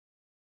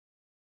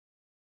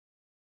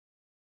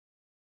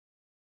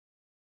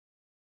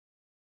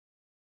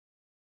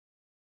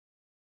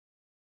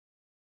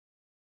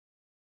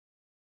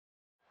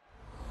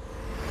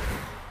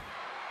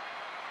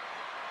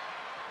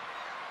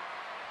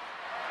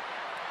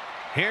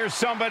Here's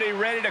somebody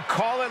ready to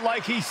call it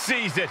like he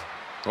sees it.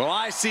 Well,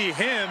 I see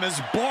him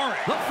as boring.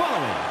 The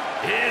following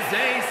is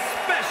a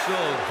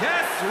special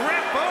guest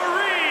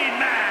referee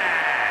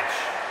match.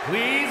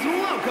 Please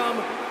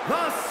welcome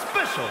the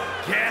special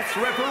guest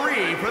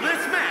referee for this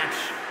match,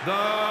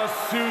 the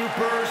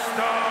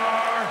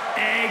Superstar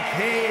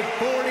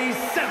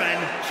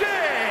AK-47J.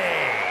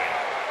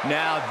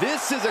 Now,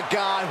 this is a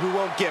guy who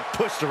won't get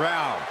pushed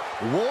around,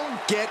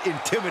 won't get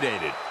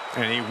intimidated.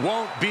 And he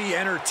won't be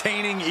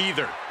entertaining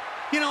either.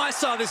 You know, I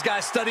saw this guy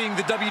studying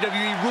the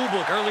WWE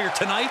rulebook earlier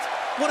tonight.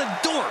 What a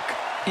dork.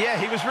 Yeah,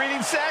 he was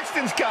reading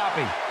Saxton's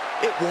copy.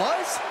 It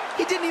was?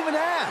 He didn't even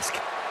ask.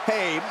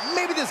 Hey,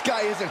 maybe this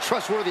guy isn't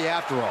trustworthy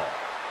after all.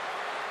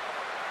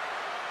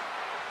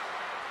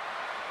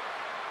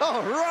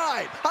 All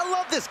right, I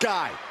love this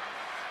guy.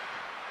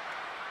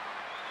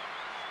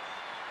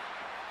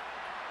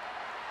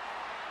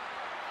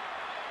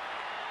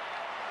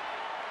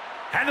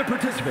 And the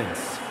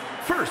participants,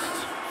 first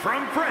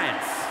from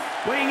France,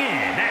 weighing in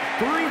at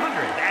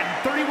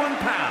 331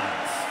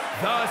 pounds,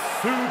 the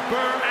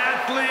super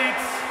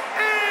athletes,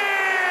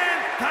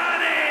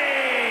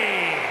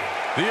 Anthony!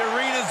 The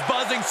arena's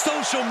buzzing,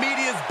 social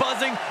media's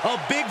buzzing, a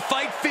big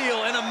fight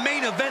feel, and a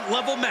main event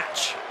level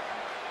match.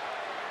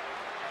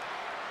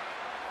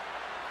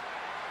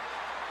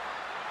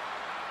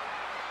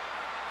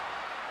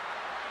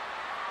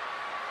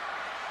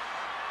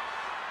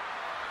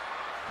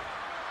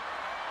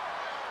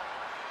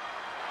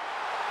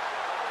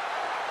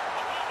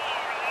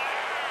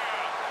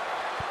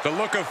 The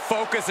look of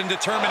focus and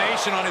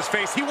determination on his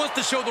face. He wants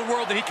to show the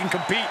world that he can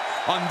compete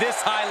on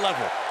this high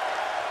level.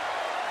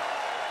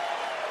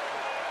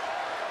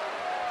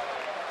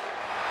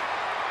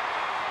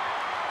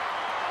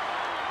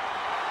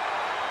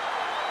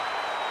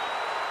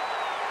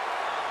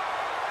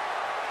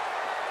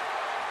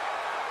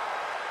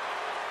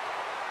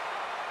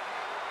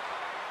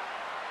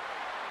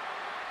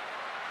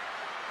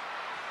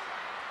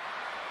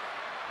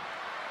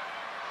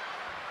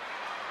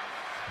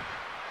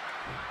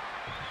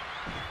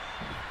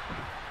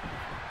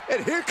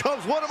 And here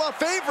comes one of my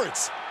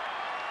favorites.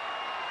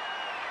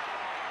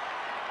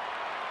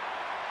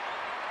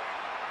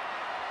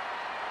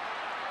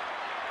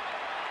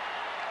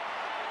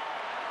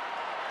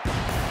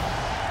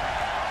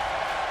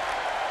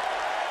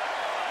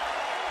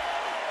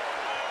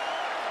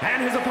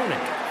 And his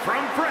opponent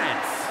from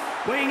France,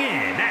 weighing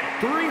in at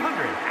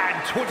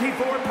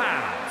 324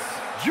 pounds,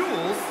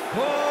 Jules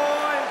Bouyer.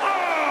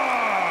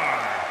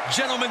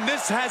 Gentlemen,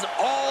 this has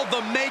all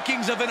the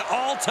makings of an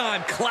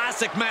all-time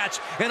classic match,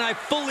 and I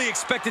fully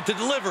expect it to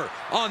deliver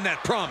on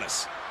that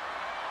promise.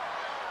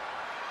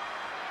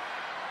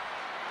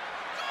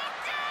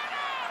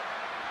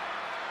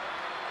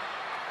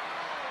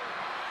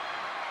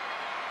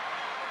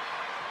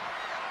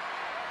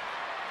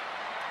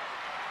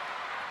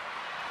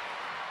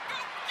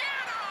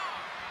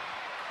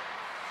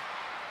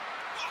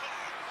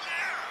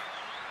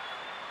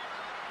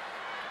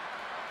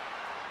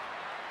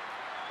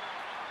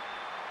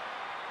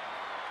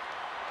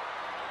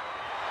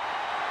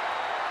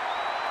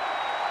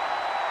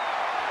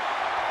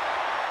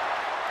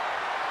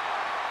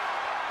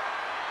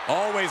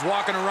 Always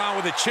walking around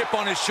with a chip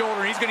on his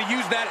shoulder. He's going to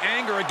use that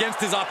anger against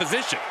his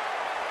opposition.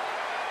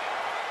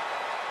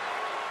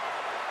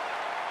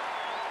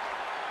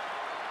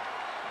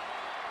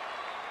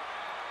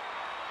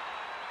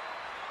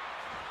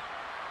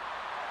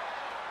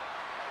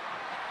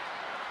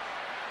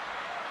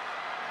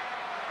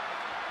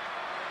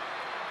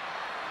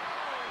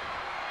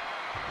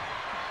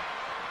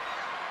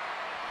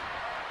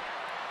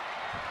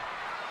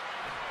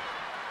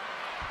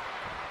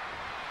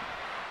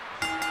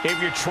 If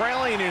you're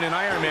trailing in an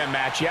Iron Man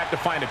match, you have to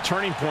find a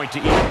turning point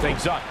to even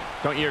things up.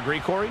 Don't you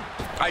agree, Corey?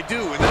 I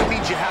do, and that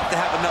means you have to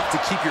have enough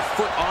to keep your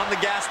foot on the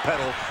gas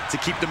pedal to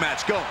keep the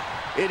match going.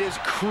 It is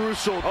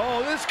crucial. Oh,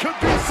 this could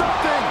be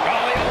something.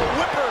 Oh, the old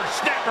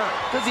whippersnapper.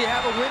 Does he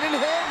have a win in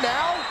hand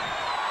now?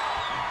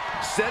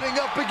 Setting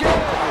up again.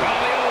 Oh,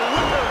 the old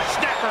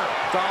whippersnapper.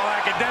 It's all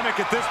academic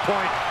at this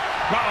point.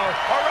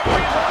 Uh-oh, our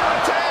referee's under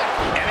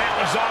attack. And that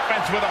was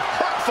offense with a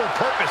hurtful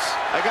purpose.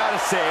 I gotta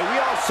say, we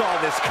all saw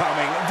this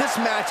coming. This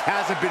match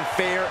hasn't been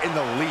fair in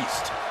the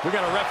least. We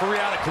got a referee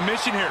out of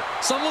commission here.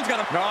 Someone's got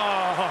to... Oh,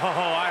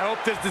 I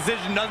hope this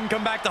decision doesn't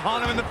come back to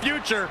haunt him in the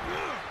future.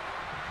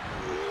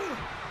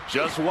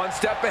 Just one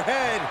step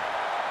ahead.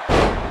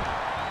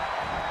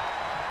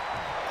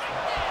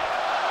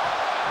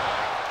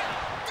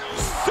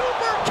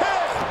 Super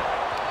kick!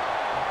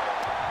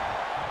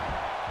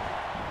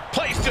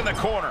 Placed in the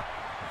corner.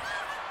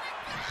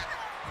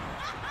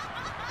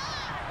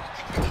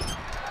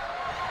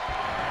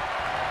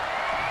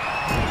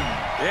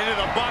 Into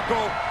the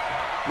buckle.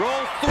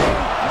 Roll through.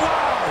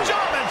 Wow!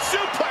 German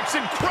suplex,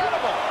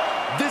 incredible!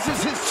 This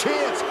is his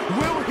chance.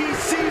 Will he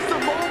seize the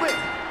moment?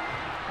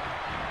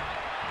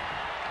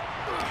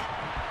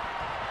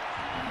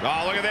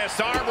 Oh, look at this,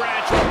 arm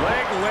wrench.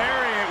 Leg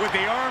lariat with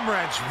the arm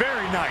wrench.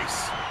 Very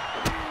nice.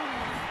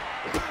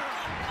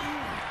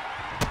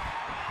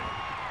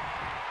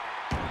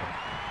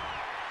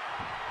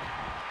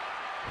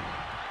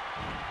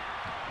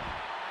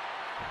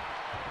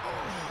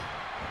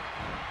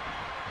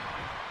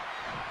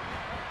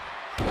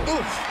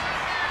 Oof.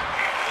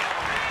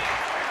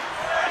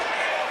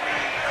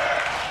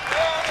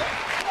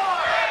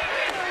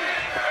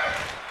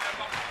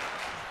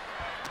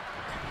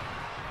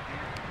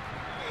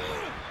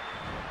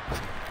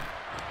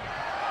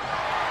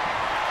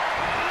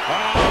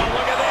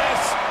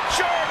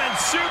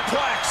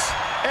 Suplex,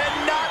 and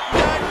not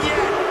done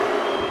yet.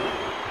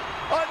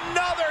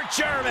 Another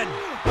German.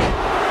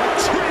 A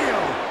trio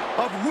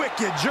of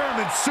wicked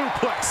German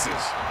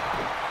suplexes.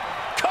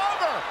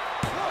 Cover.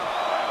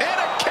 And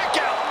a kick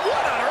out.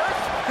 What on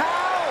earth?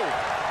 How?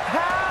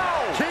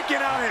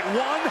 Kicking out at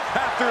one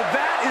after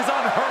that is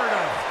unheard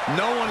of.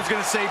 No one is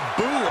going to say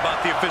boo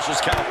about the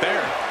official's count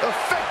there.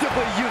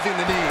 Effectively using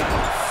the knee.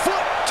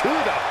 Foot to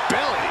the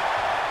belly.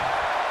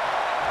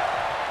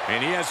 And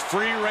he has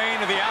free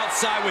reign to the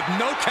outside with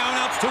no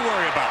countouts to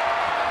worry about.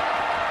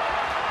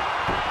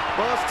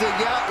 Busting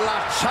out La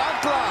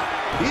Chancla.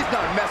 He's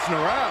not messing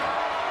around.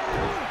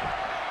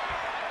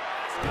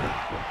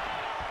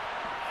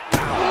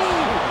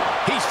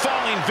 He's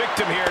falling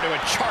victim here to a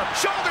sharp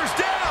shoulders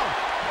down.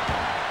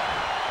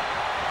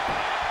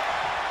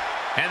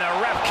 And the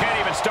ref can't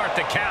even start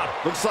the count.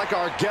 Looks like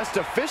our guest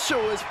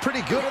official is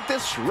pretty good at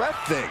this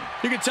ref thing.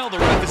 You can tell the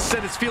ref has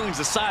set his feelings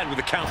aside with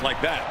a count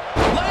like that.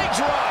 Leg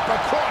drop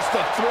across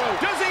the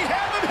throat. Does he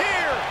have him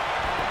here?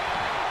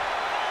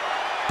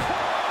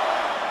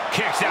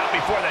 Kicks out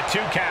before the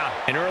 2 count.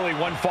 An early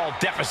 1-fall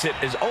deficit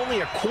is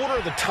only a quarter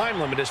of the time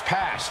limit has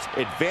passed.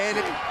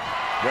 Advantage.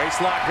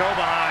 Waist lock, go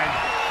behind.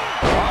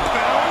 Up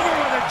and over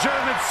with a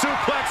German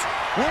suplex.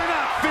 We're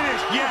not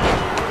finished yet.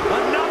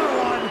 Another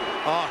one.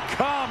 Oh,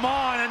 come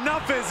on.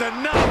 Enough is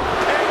enough.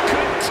 And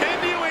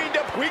continuing to...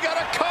 We got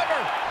a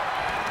cover.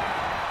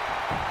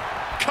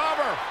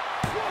 Cover.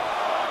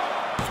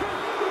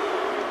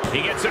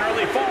 He gets an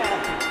early fall.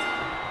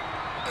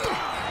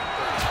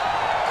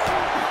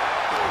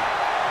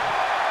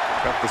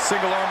 Got the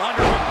single arm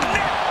under.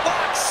 Neck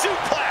lock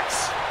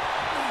suplex.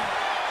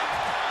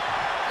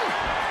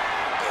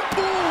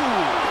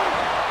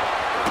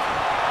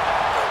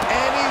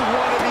 Any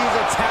one of these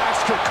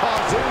attacks could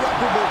cause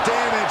irreparable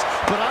damage,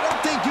 but I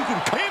don't think you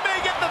can... He may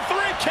get the 3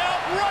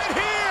 count right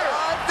here.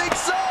 I think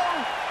so.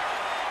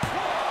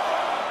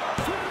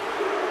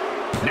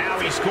 Now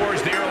he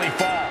scores the early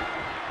fall.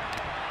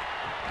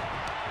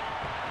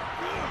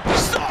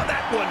 Saw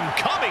that one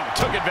coming.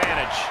 Took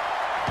advantage.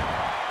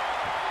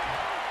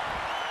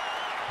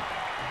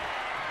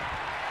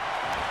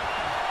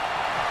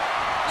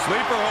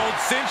 Sleeper hold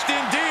cinched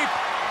in deep.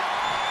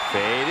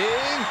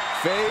 Fading.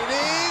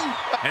 Fading.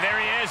 And there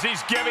he is.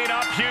 He's giving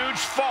up. Huge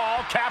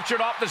fall.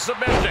 Captured off the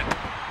submission.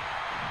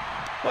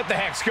 What the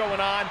heck's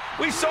going on?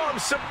 We saw him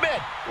submit.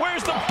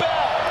 Where's the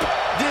bell?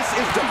 This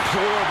is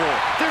deplorable.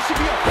 There should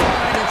be a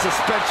fine and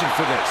suspension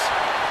for this.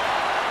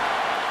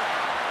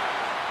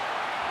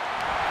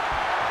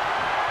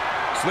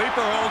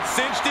 Sleeper hold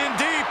cinched in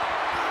deep.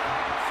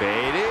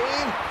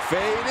 Fading.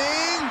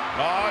 Fading.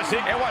 Oh, see,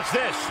 and watch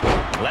this.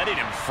 Letting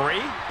him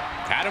free.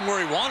 Had him where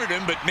he wanted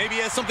him, but maybe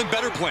he has something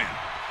better planned.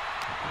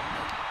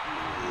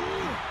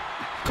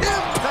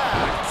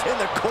 Impact in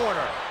the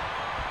corner.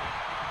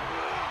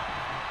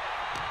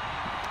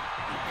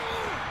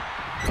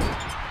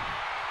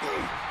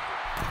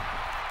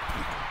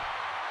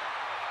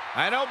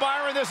 I know,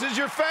 Byron, this is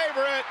your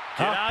favorite.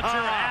 Get out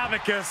your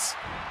abacus.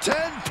 10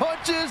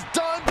 punches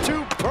done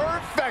to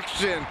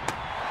perfection.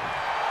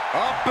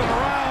 Up and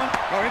around.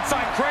 Oh,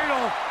 inside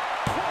cradle.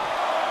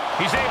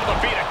 He's able to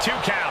beat a 2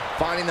 count.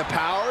 Finding the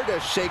power to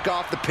shake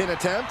off the pin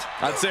attempt.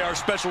 I'd say our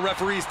special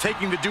referee is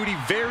taking the duty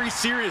very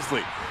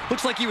seriously.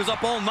 Looks like he was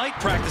up all night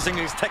practicing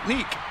his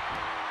technique.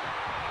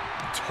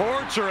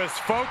 Torturous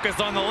focus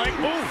on the leg.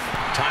 Ooh.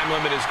 Time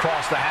limit has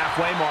crossed the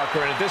halfway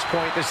marker, and at this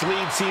point, this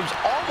lead seems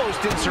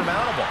almost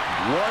insurmountable.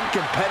 One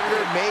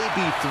competitor may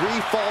be 3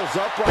 falls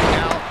up right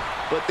now,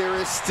 but there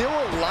is still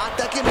a lot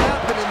that can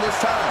happen in this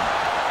time.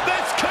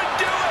 This could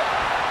do it!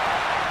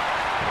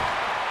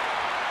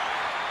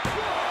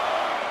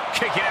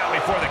 Kicking out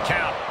before the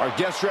count. Our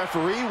guest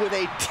referee with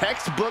a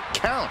textbook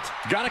count.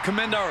 Got to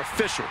commend our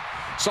official.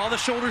 Saw the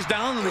shoulders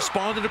down and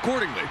responded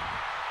accordingly.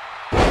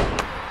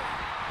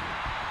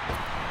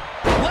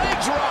 Leg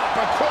drop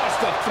across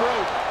the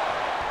throat.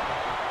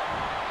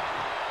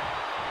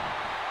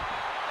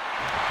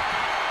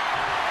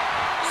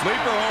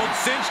 Sleeper hold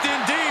cinched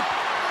in deep.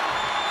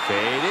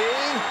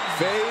 Fading,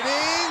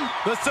 fading.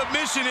 The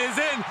submission is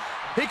in.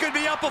 He could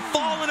be up a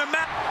fall in a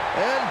match.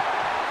 And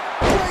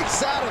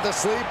breaks out of the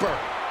sleeper.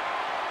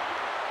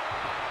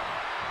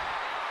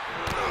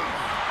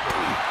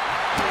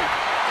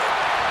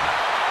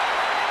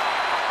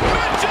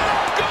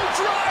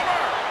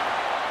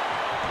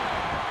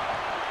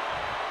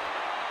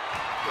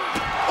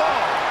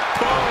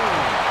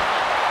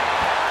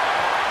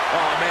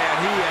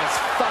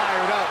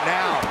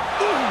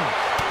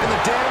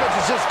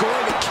 Just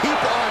going to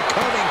keep on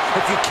coming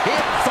if you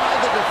can't find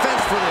the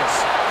defense for this.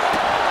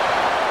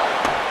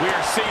 We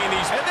are seeing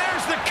these, and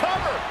there's the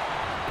cover.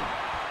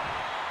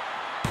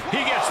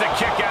 He gets the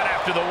kick out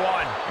after the 1.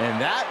 And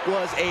that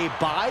was a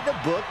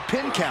by-the-book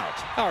pin count.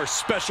 Our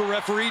special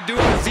referee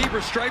doing the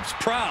zebra stripes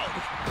proud.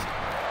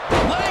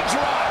 Leg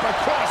drop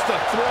across the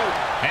throat.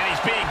 And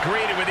he's being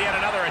greeted with yet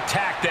another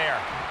attack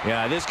there.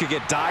 Yeah, this could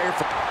get dire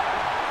for...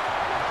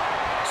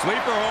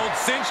 Sleeper hold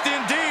cinched in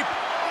deep.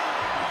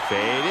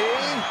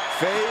 Fading,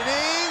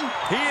 fading.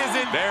 He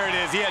isn't. There it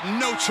is. He had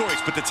no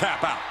choice but to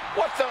tap out.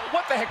 What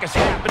the heck is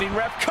happening,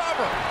 ref?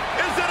 Cover.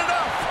 Is it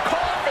enough?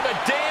 Call for the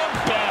damn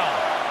bell.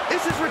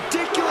 This is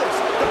ridiculous.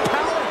 The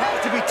power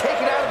has to be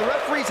taken out of the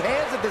referee's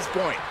hands at this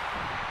point.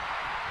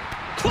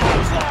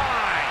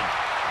 Clothesline.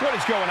 What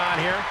is going on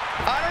here?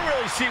 I don't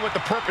really see what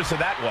the purpose of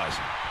that was.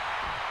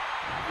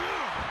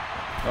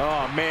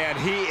 Oh, man,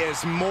 he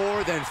is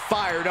more than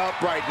fired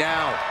up right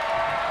now.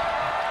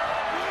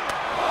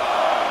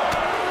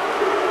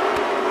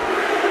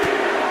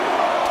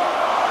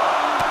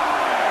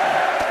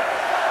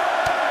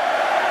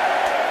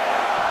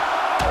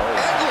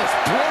 Endless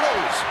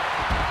blows.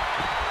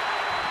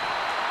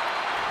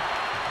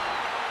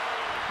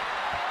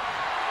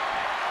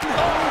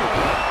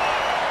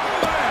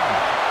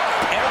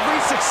 Every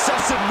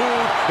successive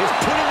move is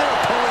putting their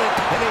opponent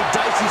in a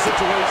dicey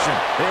situation.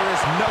 There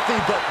is nothing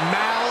but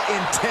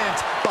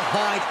malintent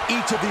behind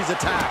each of these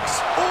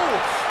attacks. Ooh,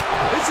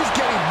 this is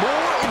getting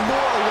more and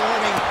more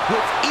alarming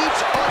with each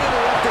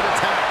uninterrupted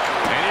attack.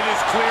 And it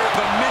is clear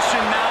the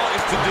mission now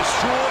is to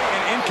destroy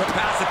and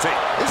incapacitate.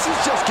 This is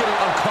just getting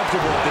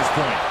uncomfortable at this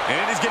point. And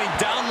it is getting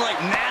downright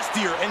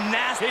nastier and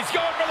nastier. He's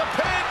going for the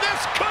pin.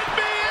 This could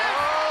be it.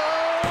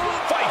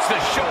 Fights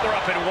the shoulder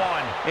up and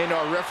one. And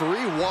our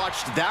referee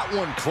watched that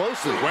one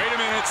closely. Wait a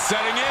minute,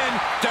 setting in.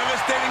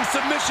 Devastating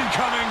submission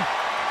coming.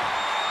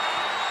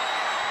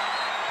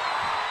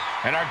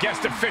 And our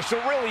guest official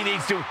really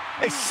needs to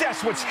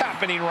assess what's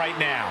happening right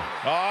now.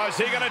 Oh, is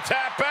he going to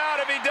tap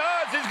out? If he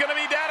does, he's going to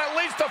be down at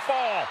least a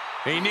fall.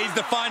 He needs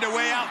to find a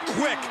way out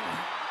quick.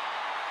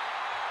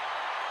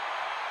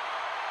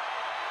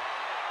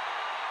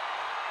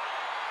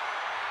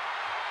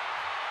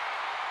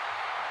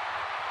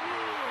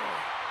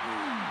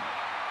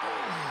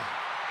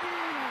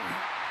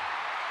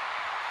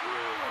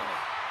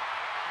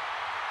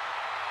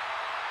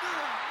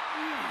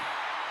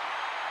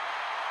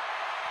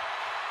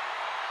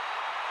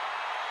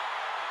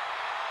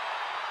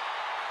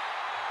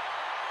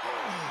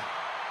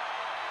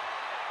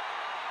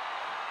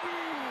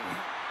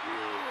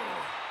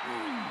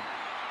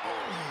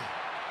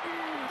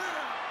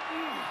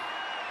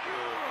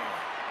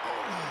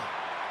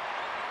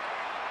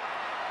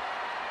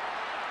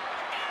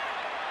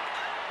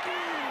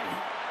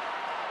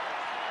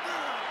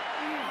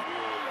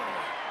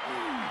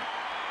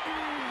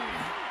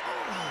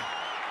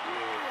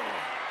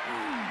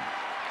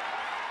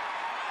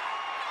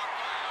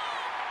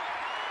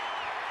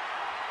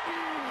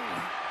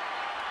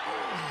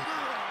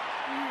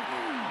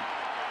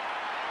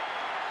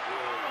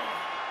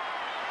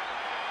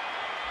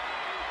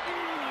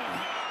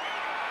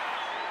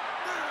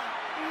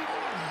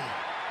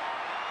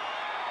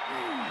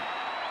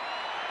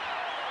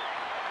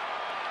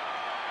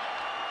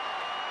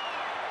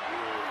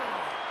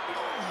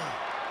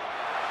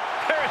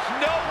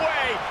 No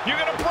way! You're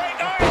gonna break.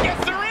 Oh, yes,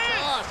 there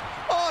is!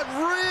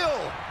 Unreal!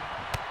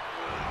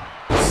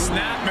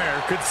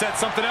 Snapmare could set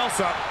something else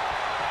up.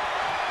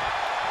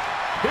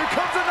 Here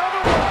comes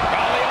another one!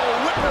 Oh, the old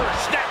whipper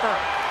snapper!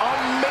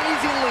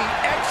 Amazingly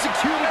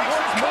executed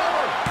once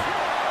more!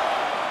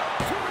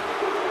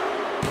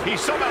 He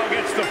somehow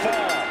gets the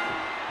fall.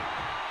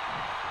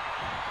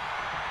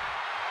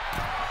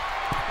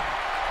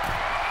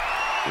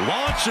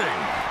 Launching.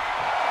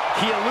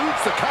 He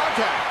eludes the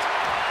contact.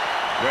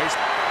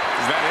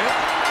 Is that it?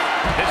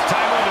 This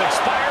time limit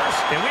expires,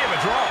 and we have a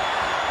draw.